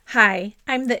Hi,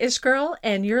 I'm the Ish Girl,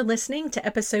 and you're listening to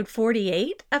episode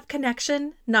 48 of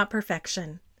Connection, Not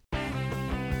Perfection.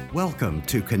 Welcome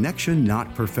to Connection,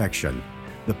 Not Perfection,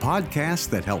 the podcast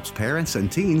that helps parents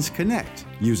and teens connect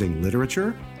using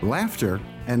literature, laughter,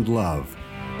 and love.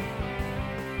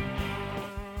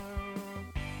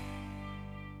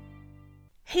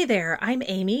 Hey there, I'm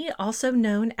Amy, also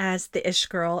known as the Ish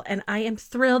Girl, and I am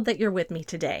thrilled that you're with me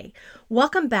today.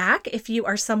 Welcome back if you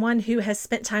are someone who has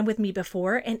spent time with me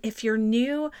before, and if you're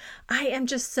new, I am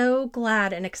just so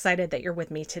glad and excited that you're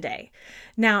with me today.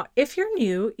 Now, if you're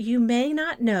new, you may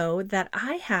not know that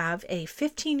I have a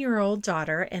 15-year-old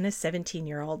daughter and a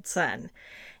 17-year-old son.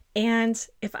 And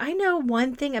if I know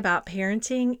one thing about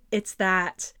parenting, it's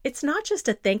that it's not just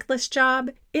a thankless job,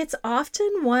 it's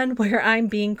often one where I'm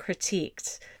being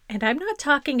critiqued. And I'm not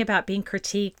talking about being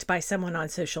critiqued by someone on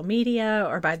social media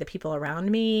or by the people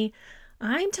around me.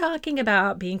 I'm talking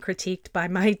about being critiqued by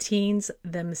my teens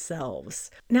themselves.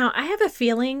 Now, I have a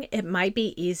feeling it might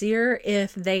be easier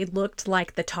if they looked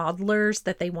like the toddlers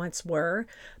that they once were.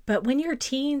 But when your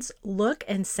teens look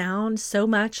and sound so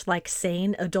much like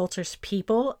sane adultish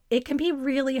people, it can be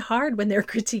really hard when they're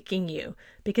critiquing you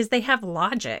because they have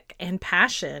logic and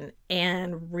passion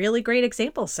and really great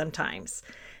examples sometimes.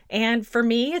 And for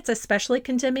me, it's especially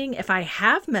condemning if I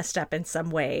have messed up in some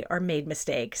way or made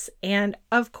mistakes. And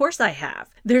of course I have.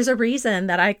 There's a reason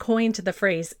that I coined the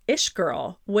phrase Ish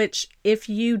Girl, which if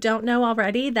you don't know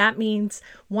already, that means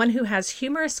one who has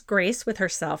humorous grace with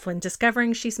herself when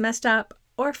discovering she's messed up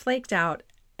or flaked out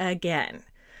again.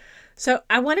 So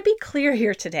I want to be clear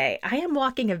here today. I am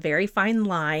walking a very fine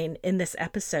line in this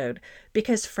episode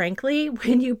because frankly,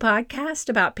 when you podcast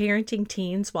about parenting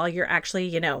teens while you're actually,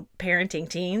 parenting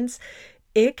teens,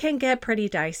 it can get pretty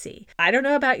dicey. I don't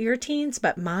know about your teens,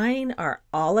 but mine are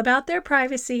all about their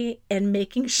privacy and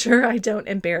making sure I don't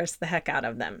embarrass the heck out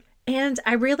of them. And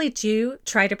I really do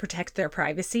try to protect their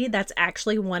privacy. That's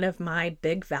actually one of my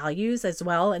big values as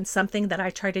well, and something that I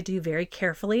try to do very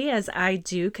carefully as I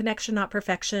do Connection, Not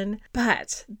Perfection.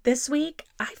 But this week,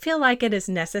 I feel like it is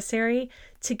necessary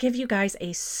to give you guys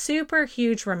a super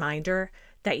huge reminder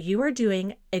that you are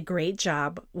doing a great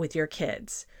job with your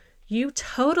kids. You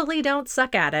totally don't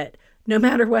suck at it, no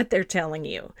matter what they're telling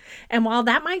you. And while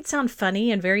that might sound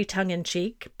funny and very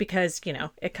tongue-in-cheek, because,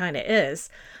 it kind of is,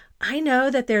 I know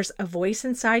that there's a voice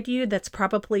inside you that's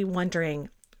probably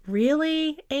wondering,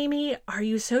 really, Amy, are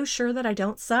you so sure that I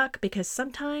don't suck? Because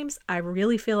sometimes I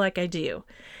really feel like I do.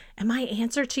 And my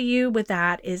answer to you with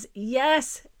that is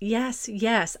yes, yes,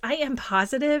 yes. I am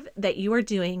positive that you are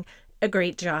doing a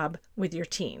great job with your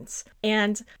teens.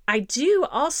 And I do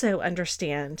also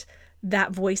understand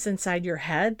that voice inside your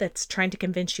head that's trying to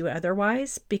convince you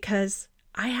otherwise, because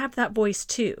I have that voice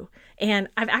too. And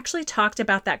I've actually talked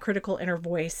about that critical inner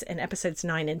voice in episodes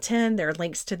 9 and 10. There are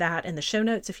links to that in the show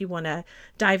notes if you want to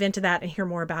dive into that and hear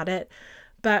more about it.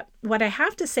 But what I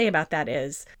have to say about that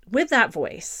is, with that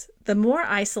voice, the more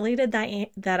isolated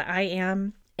that I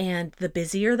am and the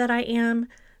busier that I am,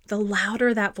 the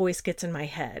louder that voice gets in my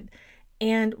head.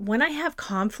 And when I have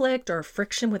conflict or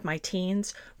friction with my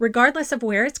teens, regardless of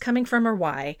where it's coming from or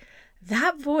why,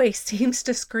 that voice seems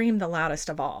to scream the loudest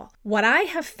of all. What I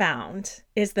have found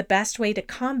is the best way to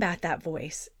combat that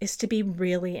voice is to be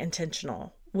really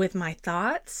intentional with my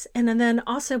thoughts and then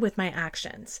also with my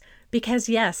actions. Because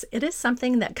yes, it is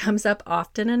something that comes up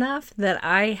often enough that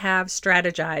I have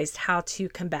strategized how to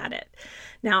combat it.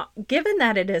 Now, given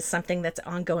that it is something that's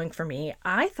ongoing for me,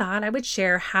 I thought I would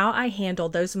share how I handle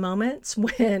those moments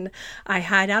when I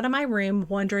hide out of my room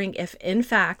wondering if, in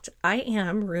fact, I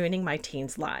am ruining my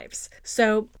teens' lives.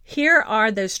 So here are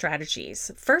those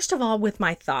strategies. First of all, with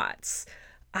my thoughts.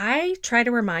 I try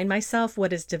to remind myself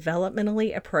what is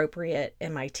developmentally appropriate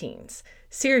in my teens.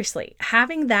 Seriously,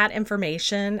 having that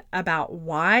information about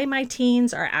why my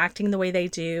teens are acting the way they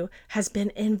do has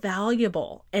been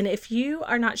invaluable. And if you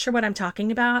are not sure what I'm talking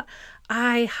about,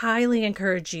 I highly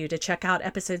encourage you to check out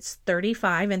episodes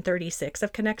 35 and 36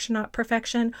 of Connection, Not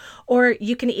Perfection, or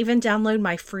you can even download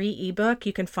my free ebook.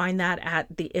 You can find that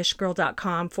at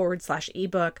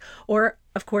theishgirl.com/ebook, or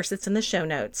of course, it's in the show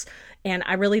notes. And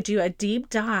I really do a deep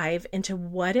dive into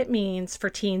what it means for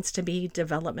teens to be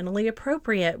developmentally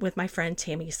appropriate with my friend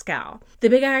Tammy Scow. The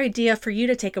big idea for you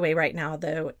to take away right now,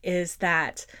 though, is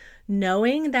that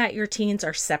knowing that your teens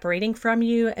are separating from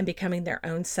you and becoming their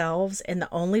own selves in the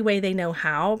only way they know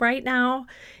how right now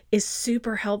is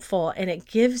super helpful. And it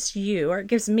gives you, or it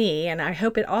gives me, and I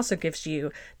hope it also gives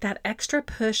you, that extra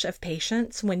push of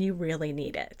patience when you really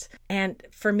need it. And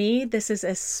for me, this is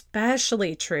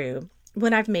especially true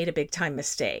when I've made a big time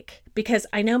mistake, because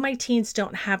I know my teens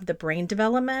don't have the brain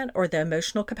development or the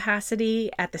emotional capacity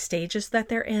at the stages that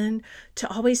they're in to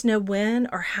always know when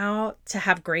or how to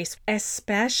have grace,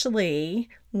 especially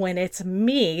when it's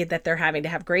me that they're having to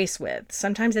have grace with.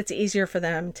 Sometimes it's easier for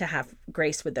them to have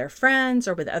grace with their friends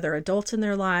or with other adults in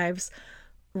their lives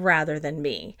rather than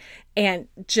me. And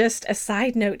just a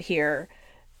side note here,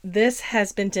 this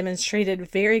has been demonstrated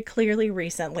very clearly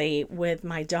recently with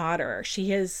my daughter. She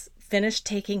has finished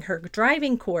taking her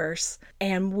driving course,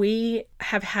 and we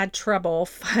have had trouble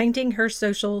finding her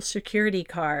social security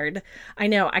card. I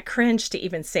know, I cringe to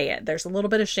even say it. There's a little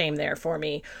bit of shame there for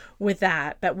me with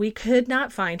that, but we could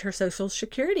not find her social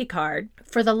security card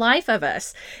for the life of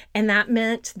us. And that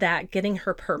meant that getting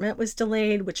her permit was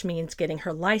delayed, which means getting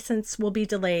her license will be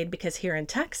delayed, because here in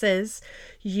Texas,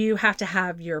 you have to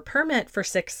have your permit for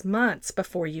 6 months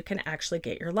before you can actually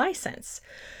get your license.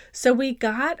 So we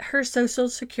got her social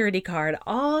security card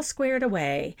all squared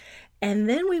away, and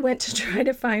then we went to try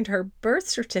to find her birth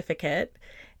certificate,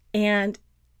 and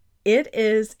it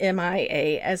is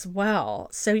MIA as well.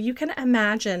 So you can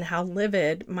imagine how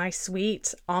livid my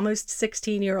sweet, almost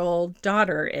 16-year-old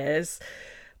daughter is,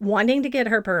 wanting to get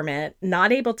her permit,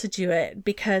 not able to do it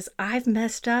because I've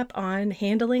messed up on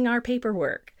handling our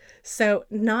paperwork. So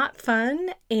not fun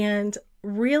and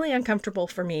really uncomfortable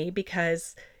for me,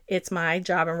 because it's my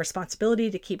job and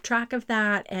responsibility to keep track of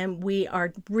that. And we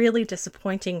are really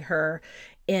disappointing her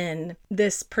in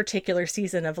this particular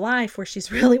season of life where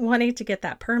she's really wanting to get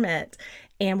that permit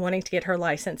and wanting to get her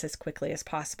license as quickly as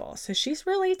possible. So she's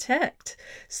really ticked.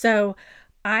 So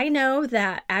I know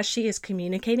that as she is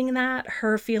communicating that,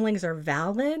 her feelings are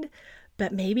valid,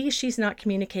 but maybe she's not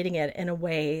communicating it in a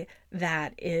way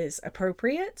that is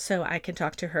appropriate. So I can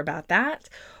talk to her about that.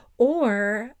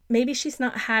 Or maybe she's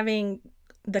not having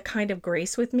the kind of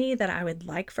grace with me that I would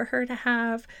like for her to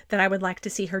have, that I would like to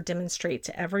see her demonstrate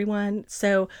to everyone.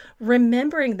 So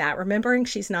remembering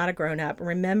she's not a grown-up,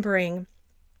 remembering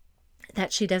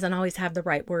that she doesn't always have the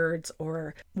right words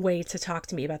or way to talk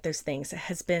to me about those things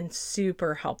has been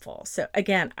super helpful. So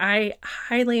again, I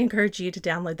highly encourage you to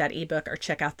download that ebook or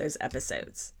check out those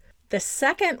episodes. The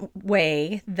second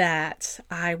way that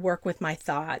I work with my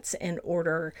thoughts in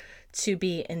order to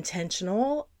be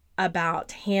intentional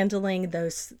about handling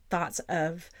those thoughts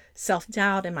of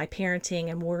self-doubt and my parenting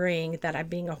and worrying that I'm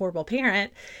being a horrible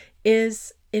parent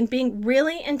is in being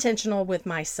really intentional with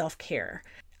my self-care.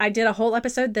 I did a whole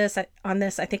episode on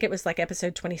this. I think it was like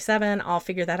episode 27. I'll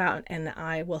figure that out and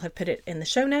I will have put it in the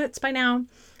show notes by now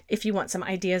if you want some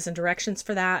ideas and directions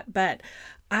for that. But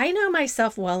I know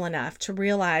myself well enough to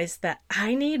realize that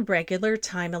I need regular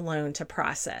time alone to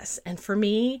process. And for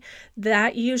me,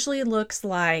 that usually looks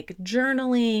like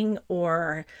journaling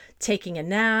or taking a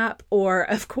nap or,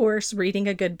 of course, reading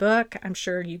a good book. I'm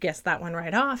sure you guessed that one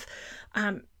right off.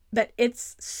 But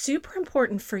it's super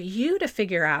important for you to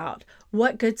figure out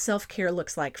what good self-care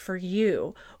looks like for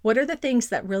you. What are the things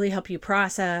that really help you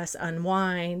process,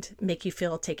 unwind, make you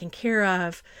feel taken care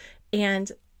of,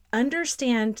 and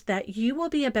understand that you will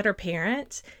be a better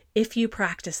parent if you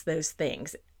practice those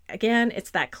things. Again,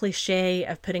 it's that cliche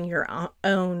of putting your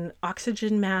own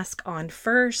oxygen mask on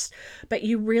first, but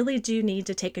you really do need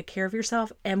to take good care of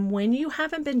yourself. And when you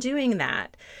haven't been doing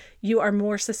that, you are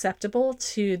more susceptible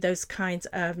to those kinds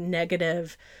of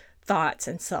negative thoughts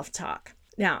and self-talk.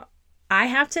 Now, I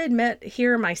have to admit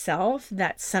here myself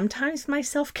that sometimes my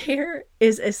self-care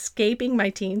is escaping my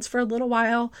teens for a little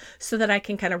while so that I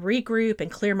can kind of regroup and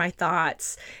clear my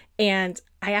thoughts. And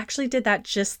I actually did that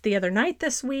just the other night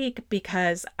this week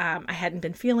because I hadn't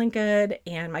been feeling good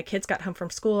and my kids got home from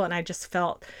school and I just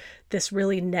felt this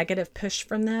really negative push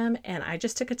from them and I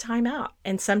just took a time out.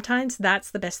 And sometimes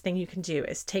that's the best thing you can do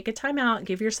is take a time out,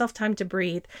 give yourself time to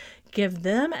breathe, give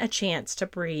them a chance to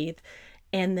breathe,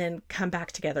 and then come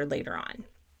back together later on.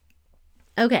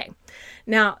 Okay,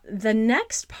 now the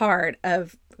next part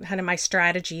of kind of my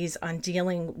strategies on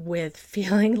dealing with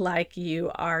feeling like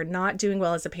you are not doing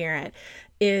well as a parent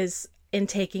is in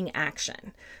taking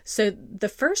action. So the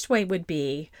first way would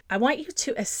be, I want you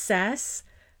to assess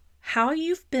how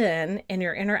you've been in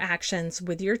your interactions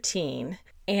with your teen.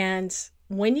 And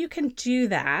when you can do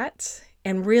that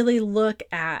and really look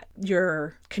at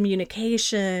your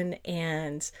communication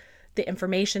and the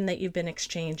information that you've been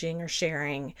exchanging or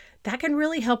sharing, that can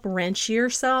really help wrench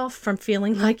yourself from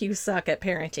feeling like you suck at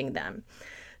parenting them.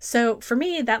 So for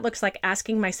me, that looks like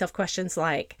asking myself questions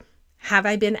like, have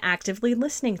I been actively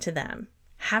listening to them?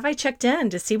 Have I checked in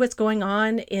to see what's going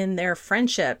on in their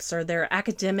friendships or their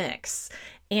academics?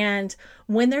 And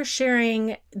when they're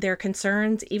sharing their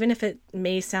concerns, even if it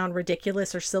may sound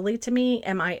ridiculous or silly to me,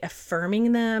 am I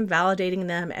affirming them, validating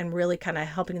them, and really kind of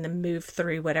helping them move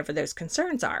through whatever those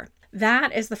concerns are?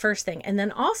 That is the first thing. And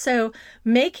then also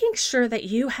making sure that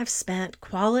you have spent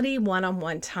quality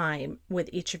one-on-one time with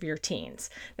each of your teens.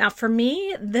 Now, for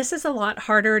me, this is a lot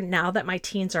harder now that my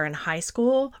teens are in high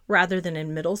school rather than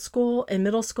in middle school. In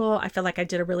middle school, I feel like I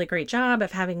did a really great job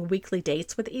of having weekly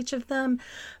dates with each of them,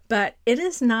 but it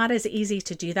is not as easy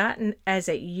to do that as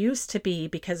it used to be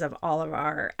because of all of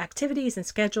our activities and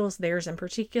schedules, theirs in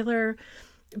particular.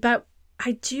 But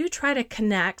I do try to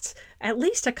connect at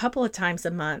least a couple of times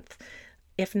a month,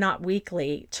 if not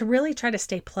weekly, to really try to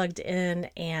stay plugged in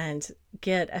and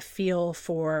get a feel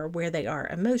for where they are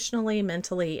emotionally,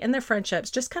 mentally, and their friendships,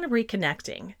 just kind of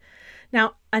reconnecting.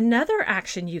 Now, another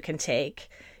action you can take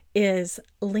is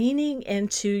leaning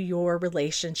into your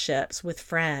relationships with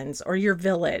friends or your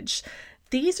village.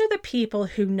 These are the people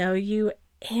who know you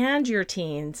and your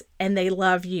teens, and they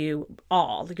love you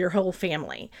all, your whole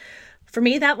family. For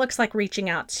me, that looks like reaching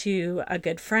out to a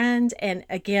good friend. And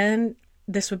again,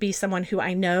 this would be someone who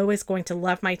I know is going to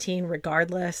love my teen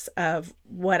regardless of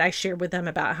what I share with them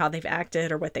about how they've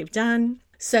acted or what they've done.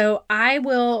 So I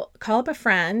will call up a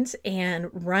friend and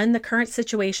run the current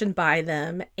situation by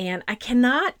them. And I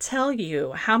cannot tell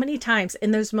you how many times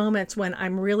in those moments when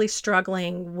I'm really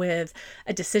struggling with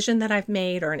a decision that I've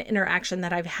made or an interaction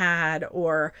that I've had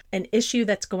or an issue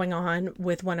that's going on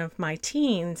with one of my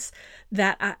teens,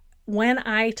 that when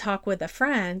I talk with a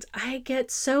friend, I get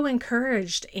so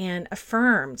encouraged and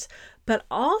affirmed. But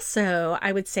also,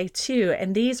 I would say too,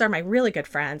 and these are my really good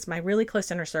friends, my really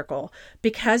close inner circle,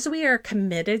 because we are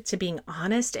committed to being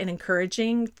honest and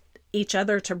encouraging each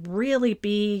other to really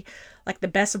be like the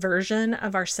best version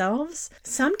of ourselves.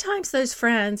 Sometimes those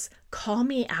friends call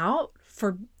me out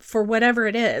for whatever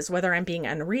it is, whether I'm being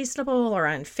unreasonable or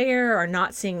unfair or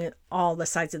not seeing all the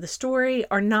sides of the story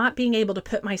or not being able to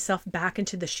put myself back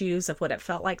into the shoes of what it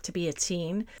felt like to be a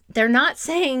teen. They're not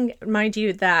saying, mind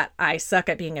you, that I suck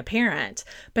at being a parent,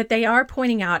 but they are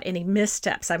pointing out any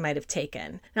missteps I might have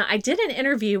taken. Now, I did an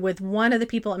interview with one of the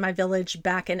people in my village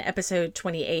back in episode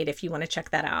 28, if you want to check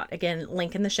that out. Again,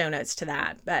 link in the show notes to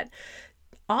that. But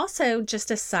also, just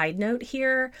a side note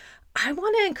here, I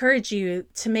want to encourage you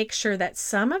to make sure that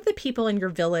some of the people in your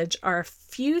village are a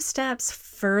few steps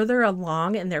further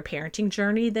along in their parenting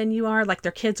journey than you are, like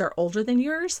their kids are older than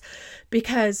yours,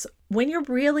 because when you're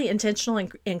really intentional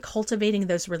in cultivating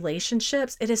those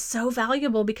relationships, it is so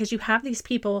valuable because you have these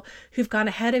people who've gone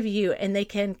ahead of you and they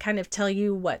can kind of tell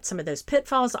you what some of those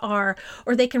pitfalls are,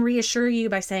 or they can reassure you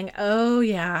by saying, oh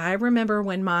yeah, I remember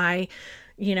when my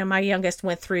youngest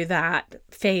went through that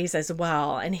phase as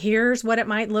well. And here's what it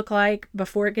might look like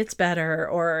before it gets better,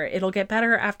 or it'll get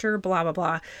better after blah, blah,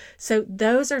 blah. So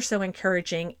those are so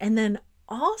encouraging. And then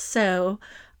also,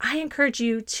 I encourage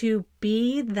you to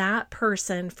be that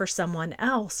person for someone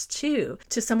else too,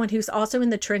 to someone who's also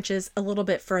in the trenches a little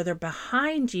bit further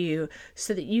behind you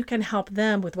so that you can help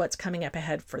them with what's coming up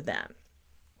ahead for them.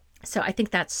 So I think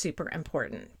that's super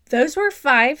important. Those were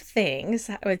 5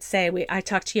 things I would say I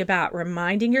talked to you about: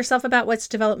 reminding yourself about what's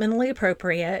developmentally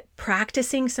appropriate,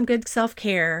 practicing some good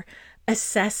self-care,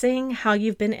 assessing how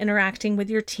you've been interacting with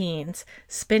your teens,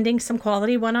 spending some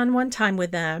quality one-on-one time with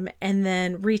them, and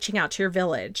then reaching out to your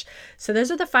village. So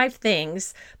those are the 5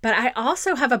 things. But I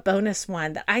also have a bonus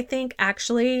one that I think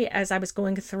actually, as I was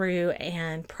going through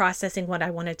and processing what I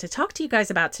wanted to talk to you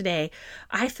guys about today,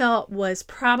 I felt was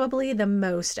probably the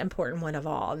most important one of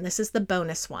all. And this is the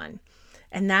bonus one.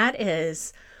 And that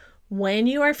is, when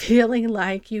you are feeling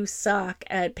like you suck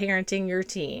at parenting your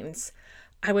teens,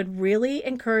 I would really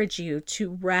encourage you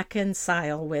to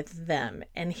reconcile with them.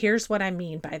 And here's what I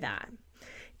mean by that.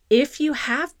 If you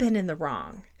have been in the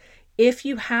wrong, if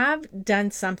you have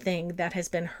done something that has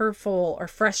been hurtful or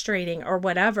frustrating or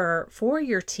whatever for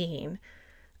your teen,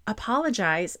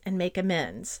 apologize and make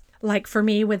amends. Like for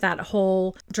me with that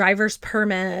whole driver's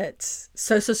permit,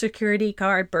 social security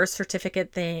card, birth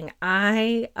certificate thing,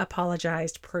 I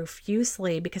apologized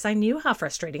profusely because I knew how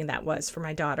frustrating that was for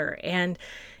my daughter. And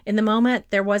in the moment,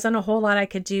 there wasn't a whole lot I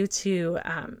could do to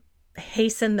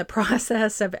hasten the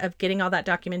process of getting all that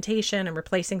documentation and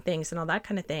replacing things and all that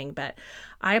kind of thing. But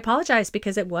I apologize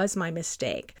because it was my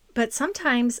mistake. But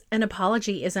sometimes an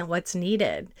apology isn't what's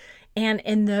needed. And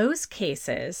in those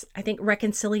cases, I think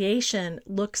reconciliation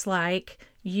looks like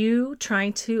you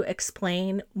trying to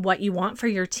explain what you want for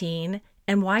your teen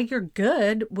and why you're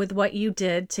good with what you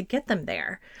did to get them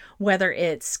there, whether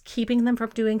it's keeping them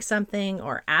from doing something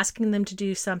or asking them to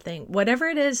do something, whatever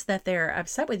it is that they're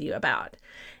upset with you about.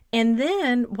 And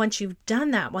then once you've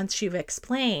done that, once you've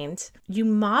explained, you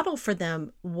model for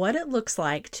them what it looks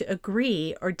like to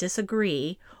agree or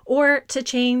disagree or to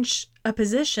change a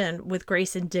position with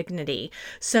grace and dignity.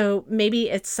 So maybe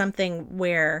it's something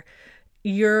where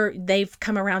they've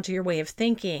come around to your way of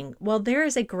thinking. Well, there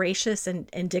is a gracious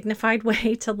and dignified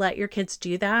way to let your kids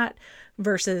do that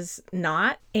versus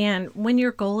not. And when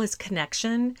your goal is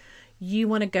connection, you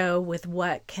want to go with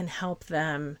what can help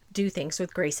them do things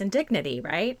with grace and dignity,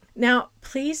 right? Now,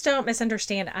 please don't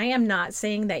misunderstand. I am not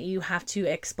saying that you have to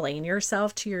explain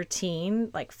yourself to your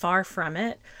teen, like far from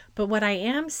it. But what I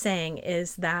am saying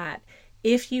is that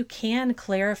if you can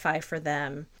clarify for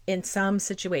them in some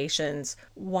situations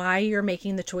why you're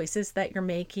making the choices that you're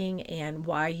making and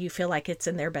why you feel like it's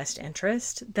in their best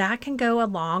interest, that can go a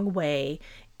long way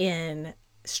in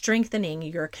strengthening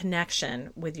your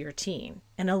connection with your teen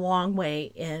and a long way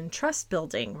in trust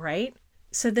building, right?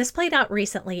 So this played out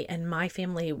recently in my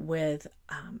family with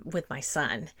my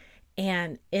son.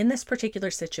 And in this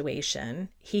particular situation,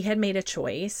 he had made a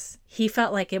choice. He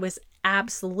felt like it was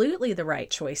absolutely the right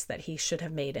choice that he should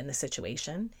have made in the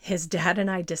situation. His dad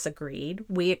and I disagreed.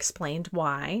 We explained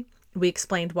why. We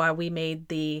explained why we made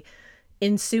the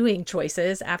ensuing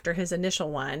choices after his initial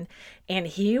one. And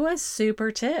he was super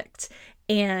ticked.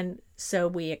 And so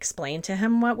we explained to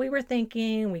him what we were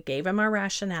thinking. We gave him our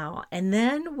rationale. And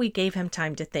then we gave him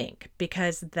time to think,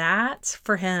 because that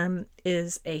for him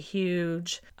is a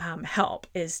huge help,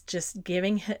 is just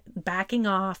backing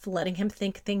off, letting him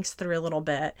think things through a little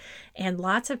bit. And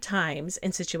lots of times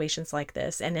in situations like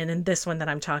this, and in this one that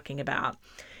I'm talking about,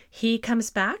 he comes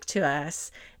back to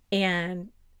us and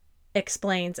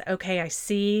explains, okay, I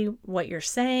see what you're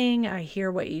saying. I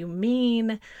hear what you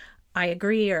mean. I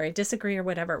agree or I disagree or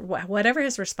whatever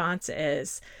his response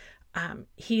is,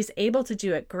 he's able to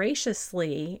do it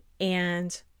graciously,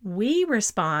 and we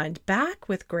respond back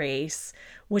with grace,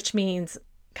 which means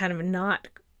kind of not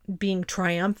being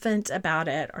triumphant about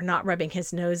it or not rubbing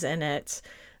his nose in it.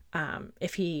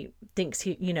 If he thinks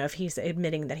if he's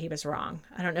admitting that he was wrong.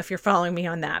 I don't know if you're following me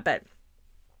on that, but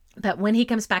when he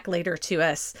comes back later to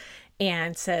us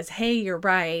and says, hey, you're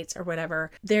right, or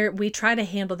whatever, we try to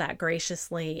handle that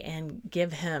graciously and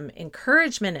give him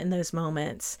encouragement in those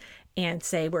moments and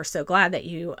say, we're so glad that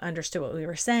you understood what we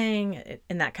were saying,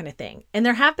 and that kind of thing. And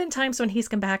there have been times when he's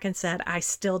come back and said, I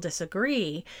still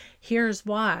disagree. Here's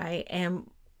why. And,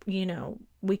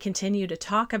 we continue to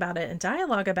talk about it and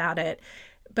dialogue about it.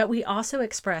 But we also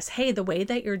express, hey, the way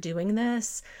that you're doing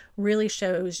this really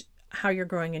shows how you're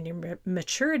growing in your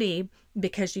maturity,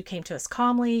 because you came to us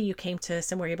calmly, you came to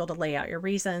us and were able to lay out your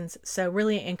reasons. So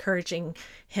really encouraging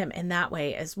him in that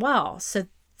way as well. So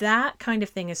that kind of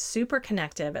thing is super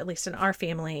connective, at least in our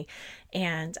family.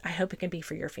 And I hope it can be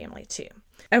for your family too.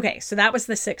 Okay, so that was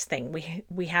the sixth thing.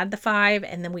 We had the 5,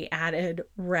 and then we added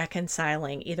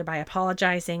reconciling, either by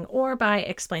apologizing or by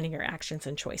explaining your actions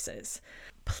and choices.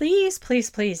 Please, please,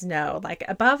 please know,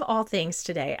 above all things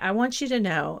today, I want you to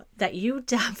know that you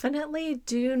definitely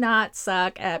do not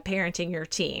suck at parenting your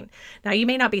teen. Now, you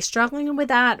may not be struggling with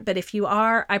that, but if you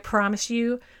are, I promise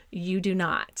you, you do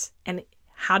not. And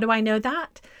how do I know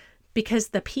that? Because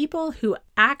the people who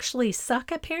actually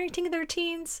suck at parenting their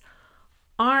teens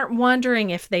aren't wondering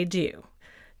if they do.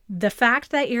 The fact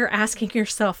that you're asking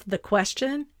yourself the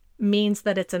question means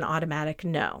that it's an automatic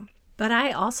no. But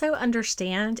I also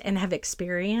understand and have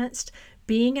experienced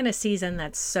being in a season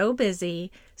that's so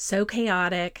busy, so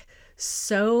chaotic,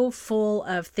 so full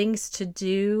of things to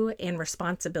do and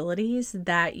responsibilities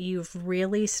that you've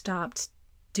really stopped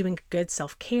doing good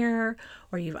self-care,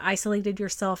 or you've isolated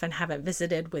yourself and haven't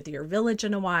visited with your village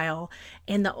in a while.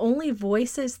 And the only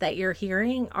voices that you're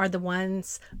hearing are the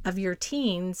ones of your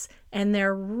teens, and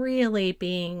they're really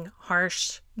being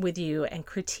harsh with you and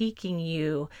critiquing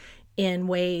you in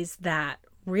ways that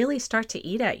really start to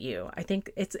eat at you. I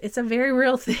think it's a very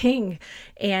real thing,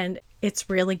 and it's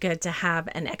really good to have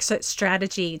an exit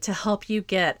strategy to help you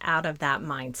get out of that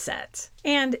mindset.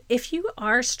 And if you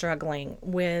are struggling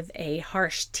with a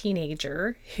harsh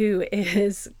teenager who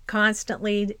is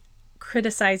constantly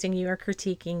criticizing you or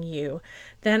critiquing you,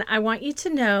 then I want you to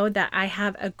know that I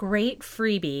have a great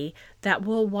freebie that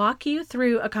will walk you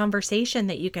through a conversation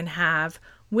that you can have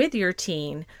with your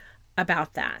teen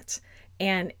about that.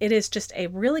 And it is just a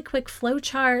really quick flow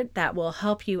chart that will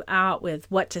help you out with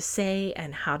what to say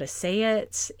and how to say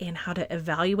it and how to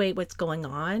evaluate what's going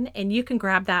on. And you can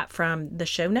grab that from the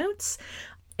show notes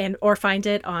or find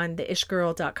it on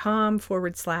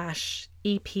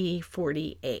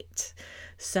theishgirl.com/EP48.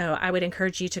 So I would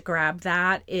encourage you to grab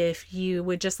that if you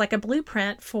would just like a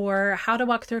blueprint for how to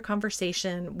walk through a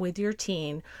conversation with your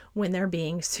teen when they're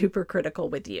being super critical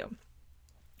with you.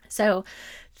 So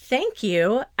thank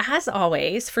you, as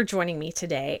always, for joining me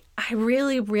today. I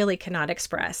really cannot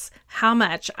express how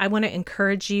much I want to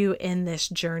encourage you in this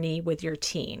journey with your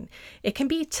teen. It can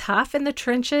be tough in the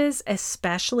trenches,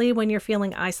 especially when you're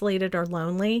feeling isolated or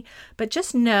lonely, but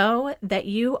just know that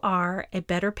you are a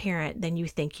better parent than you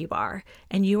think you are,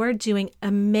 and you are doing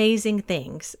amazing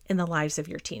things in the lives of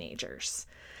your teenagers.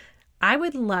 I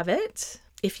would love it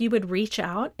if you would reach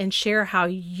out and share how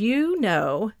you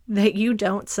know that you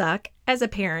don't suck as a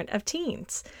parent of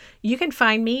teens. You can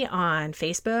find me on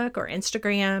Facebook or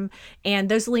Instagram, and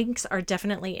those links are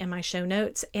definitely in my show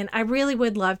notes. And I really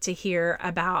would love to hear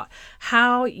about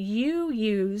how you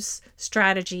use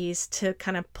strategies to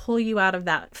kind of pull you out of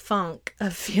that funk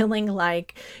of feeling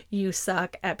like you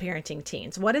suck at parenting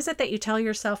teens. What is it that you tell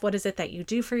yourself? What is it that you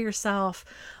do for yourself?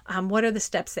 What are the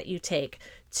steps that you take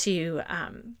to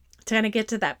kind of get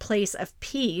to that place of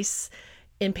peace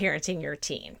in parenting your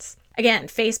teens? Again,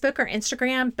 Facebook or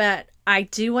Instagram, but I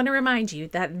do want to remind you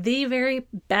that the very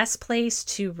best place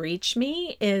to reach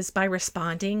me is by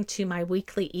responding to my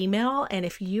weekly email. And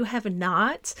if you have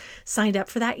not signed up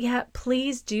for that yet,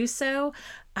 please do so.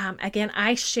 Again,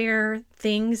 I share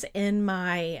things in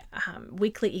my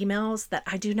weekly emails that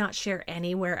I do not share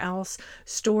anywhere else,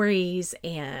 stories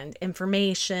and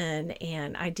information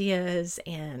and ideas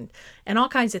and all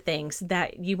kinds of things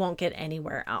that you won't get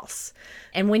anywhere else.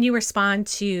 And when you respond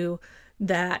to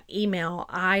that email,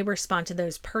 I respond to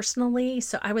those personally.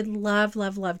 So I would love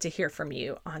to hear from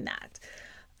you on that.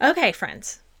 Okay,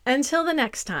 friends, until the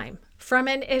next time, from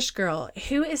an Ish girl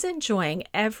who is enjoying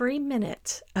every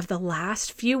minute of the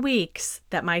last few weeks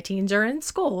that my teens are in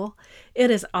school, it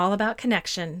is all about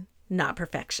connection, not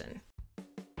perfection.